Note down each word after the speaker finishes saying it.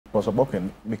Professor Bokpin,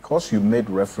 because you made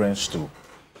reference to,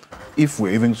 if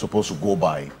we're even supposed to go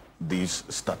by these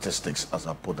statistics as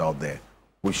I put out there,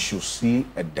 we should see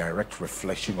a direct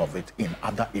reflection of it in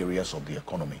other areas of the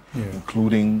economy,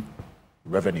 including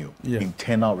revenue,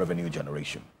 internal revenue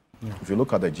generation. If you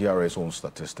look at the GRA's own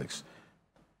statistics,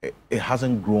 it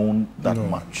hasn't grown that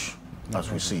much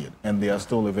as we see it. And they are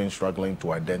still even struggling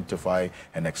to identify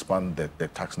and expand the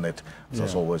tax net, as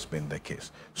has always been the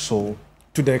case. So,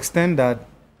 to the extent that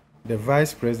the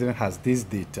Vice President has this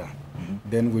data,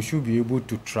 then we should be able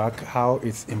to track how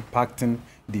it's impacting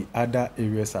the other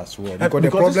areas as well.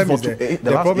 Because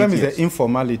the problem is the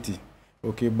informality.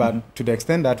 Okay, but to the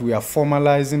extent that we are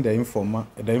formalizing the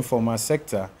informal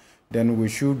sector, then we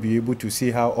should be able to see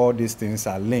how all these things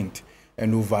are linked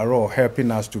and overall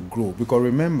helping us to grow. Because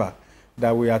remember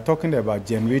that we are talking about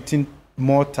generating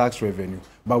more tax revenue,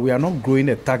 but we are not growing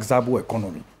a taxable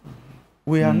economy.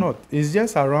 We are not. It's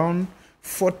just around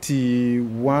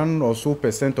 41% or so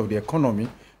of the economy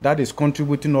that is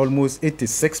contributing almost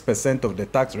 86% of the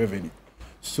tax revenue.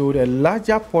 So the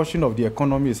larger portion of the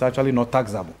economy is actually not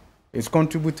taxable. It's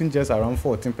contributing just around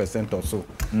 14% or so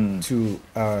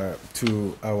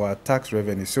to our tax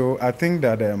revenue. So I think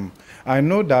that I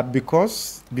know that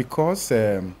because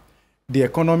the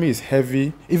economy is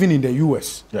heavy, even in the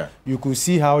US, you could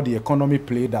see how the economy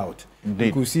played out. Indeed.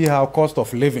 You could see how cost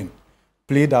of living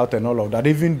played out and all of that,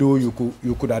 even though you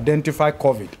could identify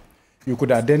COVID, you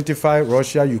could identify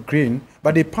Russia, Ukraine,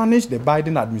 but they punished the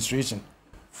Biden administration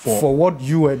for what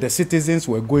the citizens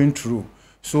were going through.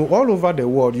 So all over the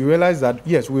world, you realize that,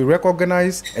 yes, we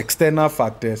recognize external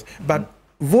factors, but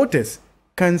voters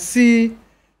can see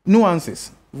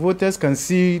nuances. Voters can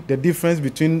see the difference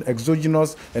between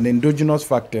exogenous and endogenous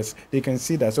factors. They can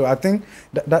see that. So I think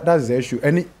that's the issue.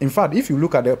 And in fact, if you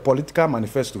look at the political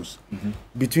manifestos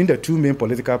between the two main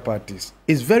political parties,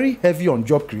 it's very heavy on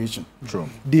job creation. True.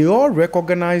 They all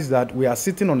recognize that we are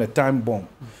sitting on a time bomb.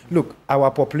 Look, our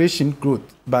population growth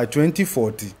by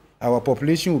 2040, our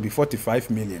population will be 45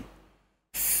 million.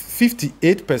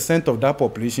 58% of that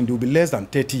population will be less than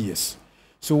 30 years.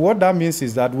 So what that means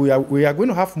is that we are going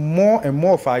to have more and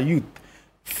more of our youth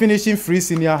finishing free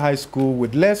senior high school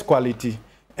with less quality,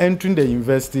 entering the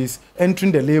universities,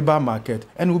 entering the labor market,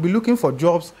 and we'll be looking for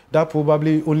jobs that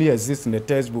probably only exist in the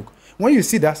textbook. When you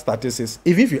see that statistics,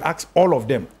 even if you ask all of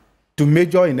them to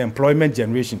major in employment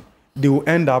generation, they will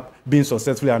end up being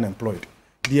successfully unemployed.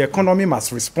 The economy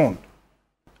must respond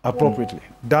appropriately.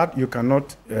 That you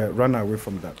cannot run away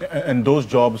from that. And those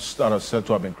jobs that are said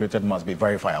to have been created must be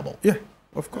verifiable. Yeah.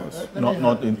 Of course.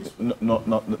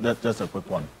 That's just a quick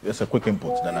one. Just a quick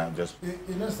input, then I'm just...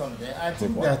 You know something? I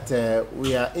think that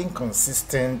we are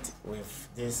inconsistent with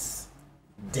this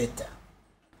data.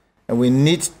 And we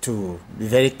need to be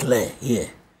very clear here.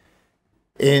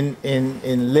 In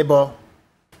labor,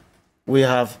 we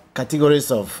have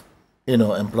categories of,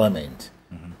 employment.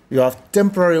 You have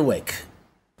temporary work,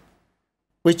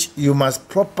 which you must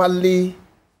properly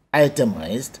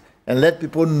itemize and let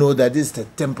people know that this is a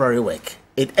temporary work.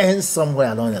 It ends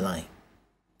somewhere along the line.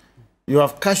 You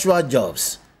have casual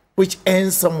jobs, which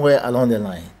ends somewhere along the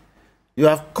line. You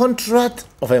have contract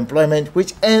of employment,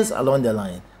 which ends along the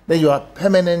line. Then you have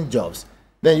permanent jobs.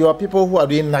 Then you have people who are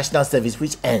doing national service,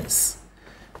 which ends.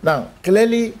 Now,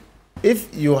 clearly,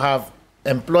 if you have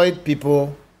employed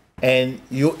people and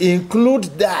you include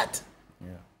that,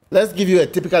 let's give you a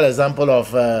typical example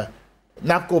of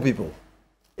NAPCO people.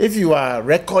 If you are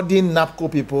recording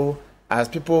NAPCO people as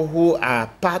people who are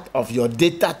part of your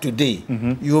data today,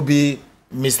 you'll be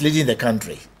misleading the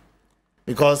country.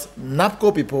 Because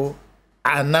NAPCO people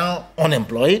are now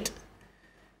unemployed.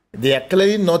 They are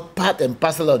clearly not part and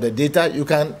parcel of the data. You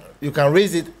can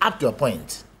raise it up to a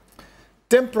point.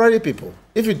 Temporary people,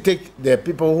 if you take the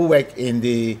people who work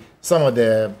in some of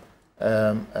the,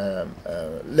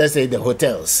 let's say the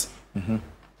hotels,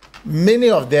 many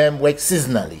of them work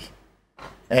seasonally.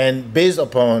 And based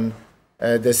upon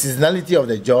the seasonality of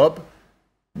the job,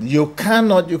 you can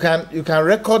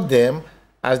record them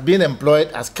as being employed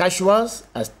as casuals,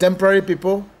 as temporary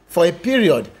people for a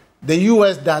period. The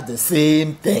US does the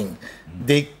same thing.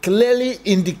 They clearly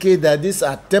indicate that these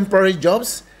are temporary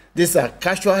jobs, these are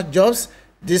casual jobs,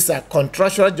 these are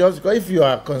contractual jobs. Because if you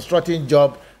are constructing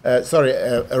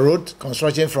a road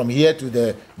construction from here to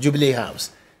the Jubilee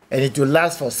House, and it will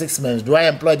last for 6 months, do I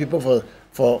employ people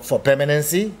for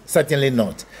permanency? Certainly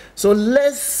not. So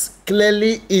let's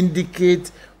clearly indicate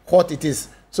what it is.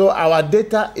 So our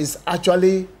data is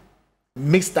actually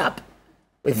mixed up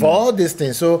with all these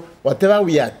things. So whatever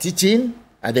we are teaching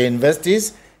at the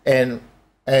universities, and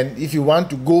if you want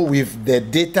to go with the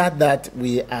data that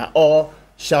we are all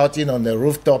shouting on the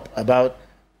rooftop about,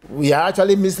 we are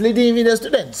actually misleading even the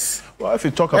students. Well, if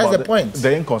you talk That's about the point.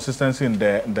 The inconsistency in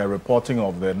the reporting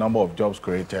of the number of jobs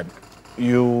created,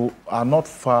 you are not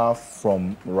far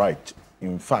from right.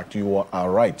 In fact, you are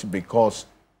right, because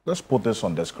let's put this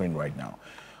on the screen right now.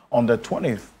 On the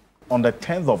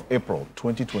 10th of April,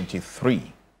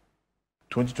 2023,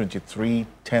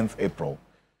 10th April,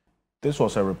 this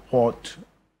was a report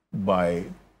by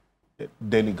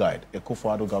Daily Guide. A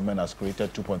Akufo-Addo government has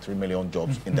created 2.3 million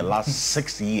jobs in the last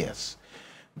 6 years.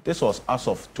 This was as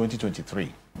of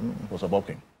 2023. Was a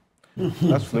Bokpin.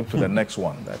 Let's flip to the next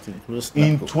one.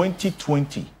 In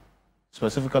 2020,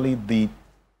 specifically the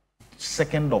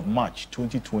 2nd of March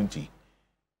 2020,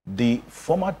 the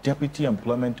former Deputy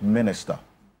Employment Minister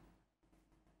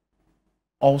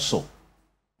also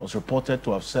was reported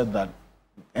to have said that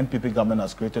NPP government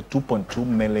has created 2.2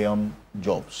 million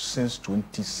jobs since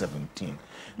 2017.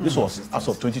 This was as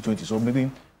of 2020, so maybe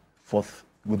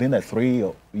within a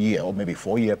 3-year or maybe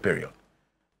 4-year period,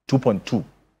 2.2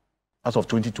 as of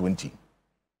 2020.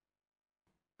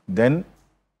 Then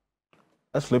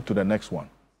let's flip to the next one.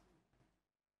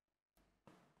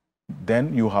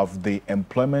 Then you have the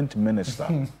employment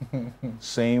minister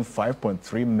saying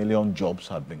 5.3 million jobs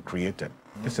have been created.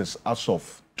 This is as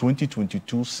of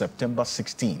 2022, September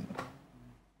 16.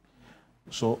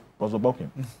 So, Professor Bokpin,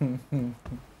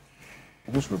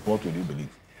 whose report will you believe?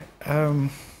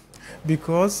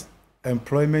 Because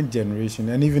employment generation,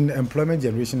 and even employment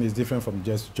generation is different from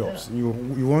just jobs. Yeah.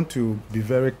 You want to be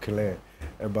very clear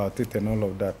about it and all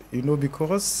of that. You know,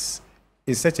 because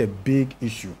it's such a big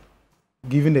issue,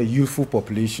 given the youthful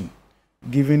population,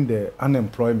 given the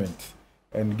unemployment,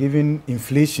 and given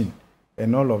inflation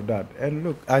and all of that. And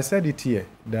look, I said it here,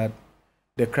 that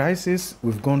the crisis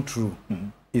we've gone through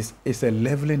is a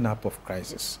leveling up of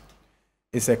crisis.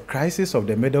 It's a crisis of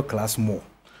the middle class more.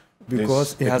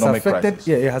 Because it has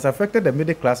affected the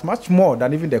middle class much more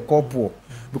than even the core poor.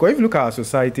 Because if you look at our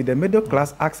society, the middle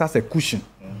class acts as a cushion.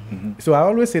 So I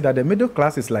always say that the middle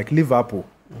class is like Liverpool.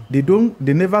 They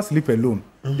never sleep alone.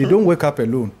 They don't wake up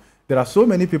alone. There are so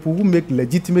many people who make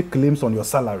legitimate claims on your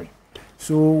salary.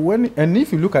 So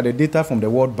if you look at the data from the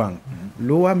World Bank,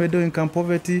 lower middle income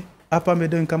poverty, upper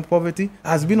middle income poverty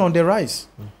has been on the rise.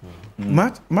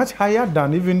 Much higher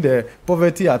than even the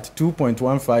poverty at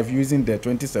 2.15 using the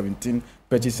 2017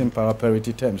 purchasing power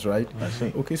parity terms, right? I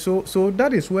see. Okay, so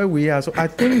that is where we are. So I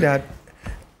think that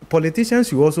politicians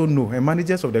should also know, and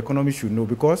managers of the economy should know,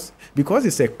 because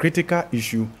it's a critical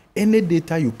issue. Any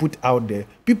data you put out there,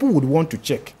 people would want to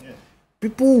check. Yeah.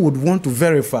 People would want to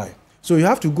verify. So you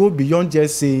have to go beyond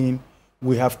just saying,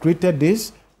 we have created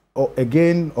this. Or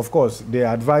again, of course, the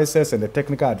advisors and the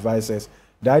technical advisors,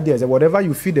 the idea is that whatever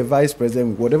you feed the vice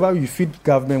president with, whatever you feed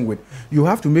government with, you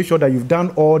have to make sure that you've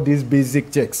done all these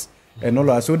basic checks and all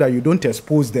that, so that you don't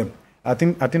expose them. I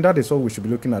think that is all we should be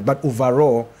looking at. But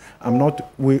overall,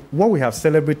 what we have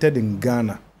celebrated in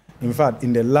Ghana, in fact,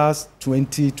 in the last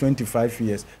 20, 25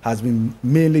 years, has been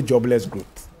mainly jobless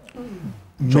growth.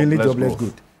 Mainly jobless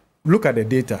growth. Look at the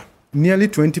data. Nearly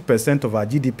 20% of our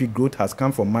GDP growth has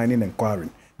come from mining and quarrying.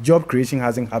 Job creation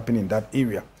hasn't happened in that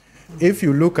area. If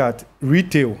you look at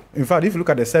retail, in fact, if you look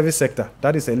at the service sector,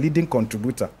 that is a leading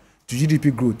contributor to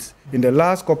GDP growth. In the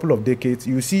last couple of decades,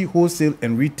 you see wholesale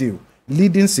and retail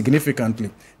leading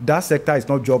significantly. That sector is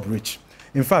not job rich.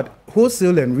 In fact,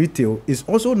 wholesale and retail is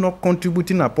also not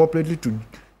contributing appropriately to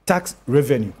tax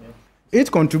revenue. Its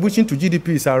contribution to GDP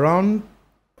is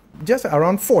just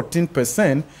around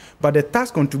 14%, but the tax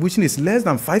contribution is less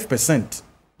than 5%.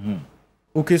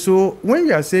 Okay, so when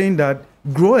you are saying that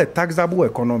grow a taxable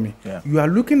economy, you are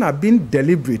looking at being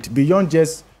deliberate beyond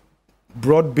just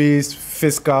broad-based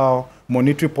fiscal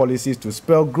monetary policies to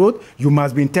spell growth. You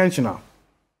must be intentional.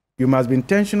 You must be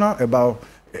intentional about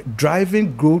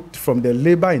driving growth from the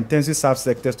labor-intensive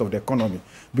subsectors of the economy,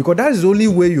 because that is the only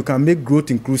way you can make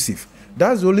growth inclusive.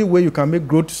 That's the only way you can make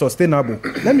growth sustainable.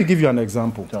 Let me give you an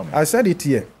example. I said it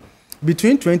here.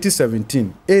 Between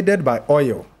 2017, aided by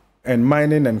oil and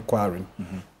mining and quarrying,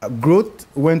 growth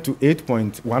went to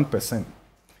 8.1%.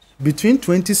 Between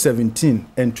 2017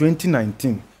 and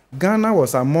 2019, Ghana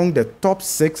was among the top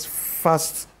 6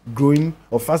 fastest growing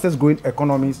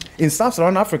economies in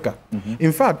Sub-Saharan Africa.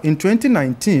 In fact, in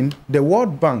 2019, the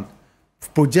World Bank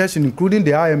projection, including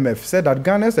the IMF, said that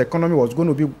Ghana's economy was going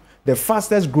to be the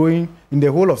fastest growing in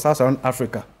the whole of Sub-Saharan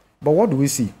Africa. But what do we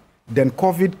see? Then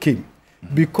COVID came.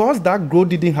 Because that growth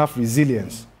didn't have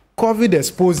resilience, COVID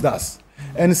exposed us.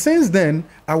 And since then,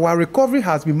 our recovery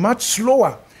has been much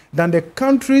slower than the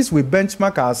countries we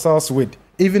benchmark ourselves with,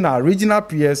 even our regional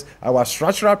peers, our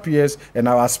structural peers, and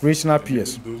our aspirational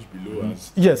peers. Those below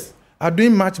us. Yes. are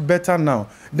doing much better now.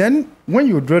 Then when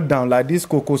you drill down like this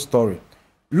cocoa story,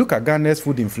 look at Ghana's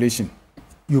food inflation.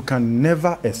 You can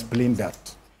never explain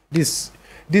that. This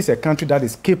is a country that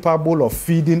is capable of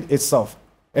feeding itself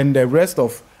and the rest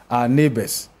of our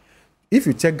neighbors. If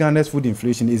you check Ghana's food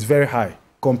inflation, it's very high.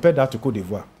 Compare that to Cote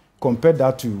d'Ivoire. Compare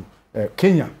that to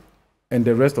Kenya and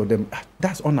the rest of them.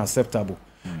 That's unacceptable.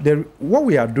 What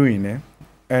we are doing,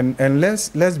 and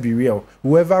let's be real,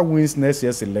 whoever wins next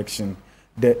year's election,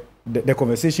 the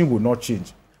conversation will not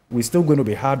change. We're still going to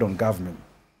be hard on government.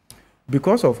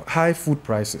 Because of high food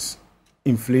prices,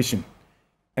 inflation,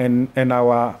 and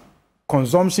our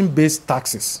consumption-based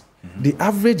taxes, the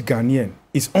average Ghanaian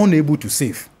is unable to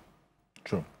save.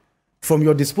 True. From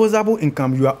your disposable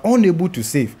income, you are unable to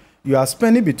save. You are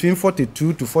spending between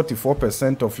 42 to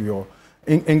 44% of your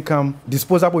income,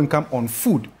 disposable income, on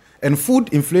food. And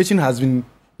food inflation has been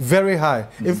very high.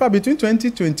 In fact, between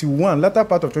 2021, latter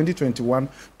part of 2021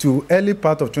 to early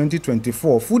part of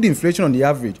 2024, food inflation on the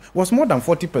average was more than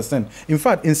 40%. In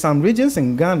fact, in some regions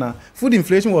in Ghana, food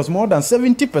inflation was more than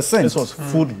 70%. This was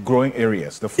food growing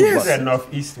areas. The food Yes. The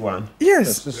northeast one.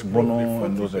 Yes. This is Bono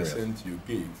and those The areas. 40% you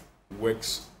gave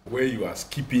works where you are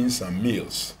skipping some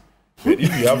meals. But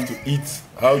if you have to eat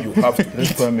how you have to 3 eat,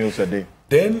 square meals a day.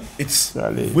 then it's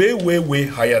way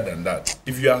higher than that.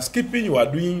 If you are skipping, you are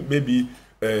doing maybe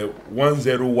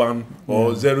 101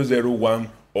 or 001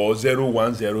 or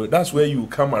 010. That's where you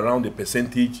come around the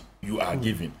percentage you are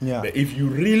giving. Yeah. But if you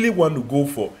really want to go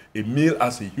for a meal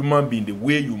as a human being, the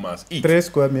way you must eat, 3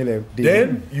 square meal a day.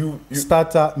 then you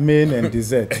Starter, main, and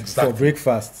dessert Exactly. for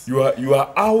breakfast. you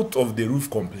are out of the roof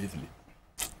completely.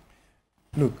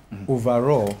 Look,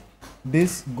 overall,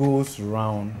 this goes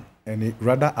round and it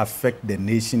rather affects the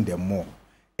nation the more.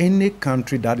 Any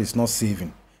country that is not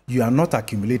saving, you are not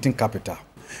accumulating capital.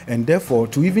 And therefore,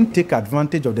 to even take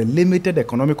advantage of the limited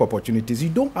economic opportunities, you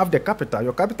don't have the capital.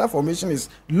 Your capital formation is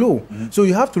low. So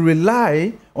you have to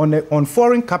rely on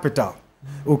foreign capital,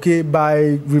 okay,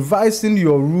 by revising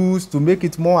your rules to make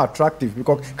it more attractive,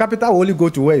 because capital will only go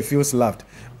to where it feels loved.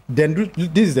 Then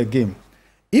this is the game.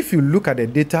 If you look at the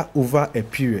data over a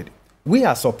period, we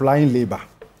are supplying labor.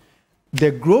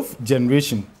 The growth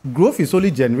generation, growth is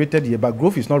only generated here, but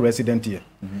growth is not resident here.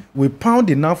 We pound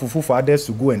enough fufu for others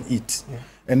to go and eat.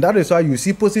 And that is why you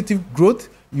see positive growth,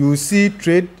 you see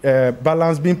trade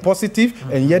balance being positive,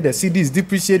 and yet the CD is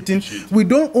depreciating. We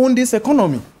don't own this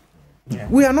economy.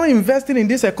 We are not investing in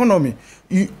this economy.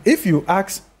 If you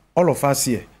ask all of us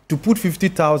here to put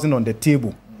 50,000 on the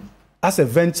table as a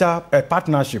venture, a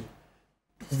partnership,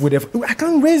 I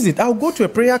can't raise it. I'll go to a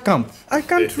prayer camp. I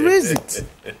can't raise it.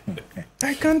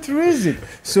 I can't raise it.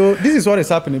 So this is what is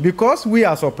happening. Because we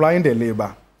are supplying the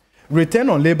labor, return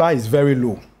on labor is very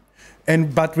low.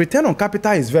 But return on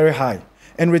capital is very high.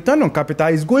 And return on capital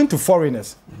is going to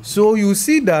foreigners. So you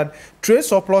see that trade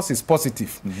surplus is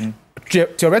positive.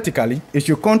 Theoretically, it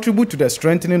should contribute to the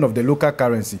strengthening of the local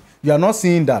currency. You are not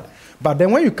seeing that. But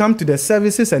then when you come to the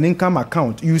services and income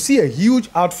account, you see a huge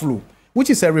outflow, which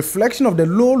is a reflection of the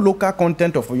low local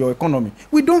content of your economy.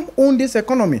 We don't own this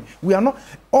economy. We are not.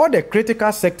 All the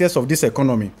critical sectors of this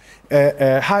economy,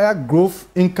 higher growth,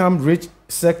 income-rich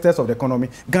sectors of the economy,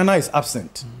 Ghana is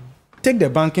absent. Take the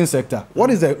banking sector. What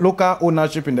is the local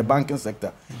ownership in the banking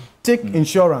sector? Take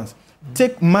insurance.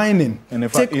 Take mining.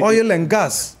 And take oil and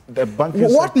gas.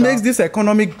 What makes this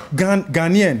economy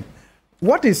Ghanaian?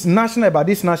 What is national about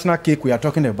this national cake we are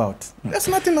talking about? There's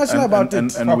nothing national about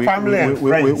it. And we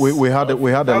had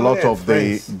a lot of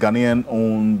the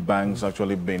Ghanaian-owned banks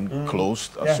actually being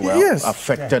closed as well,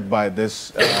 affected by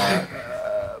this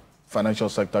financial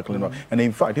sector cleanup. And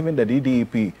in fact, even the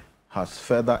DDEP has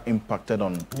further impacted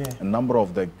on a number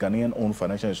of the Ghanaian-owned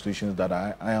financial institutions that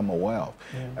I am aware of.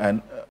 And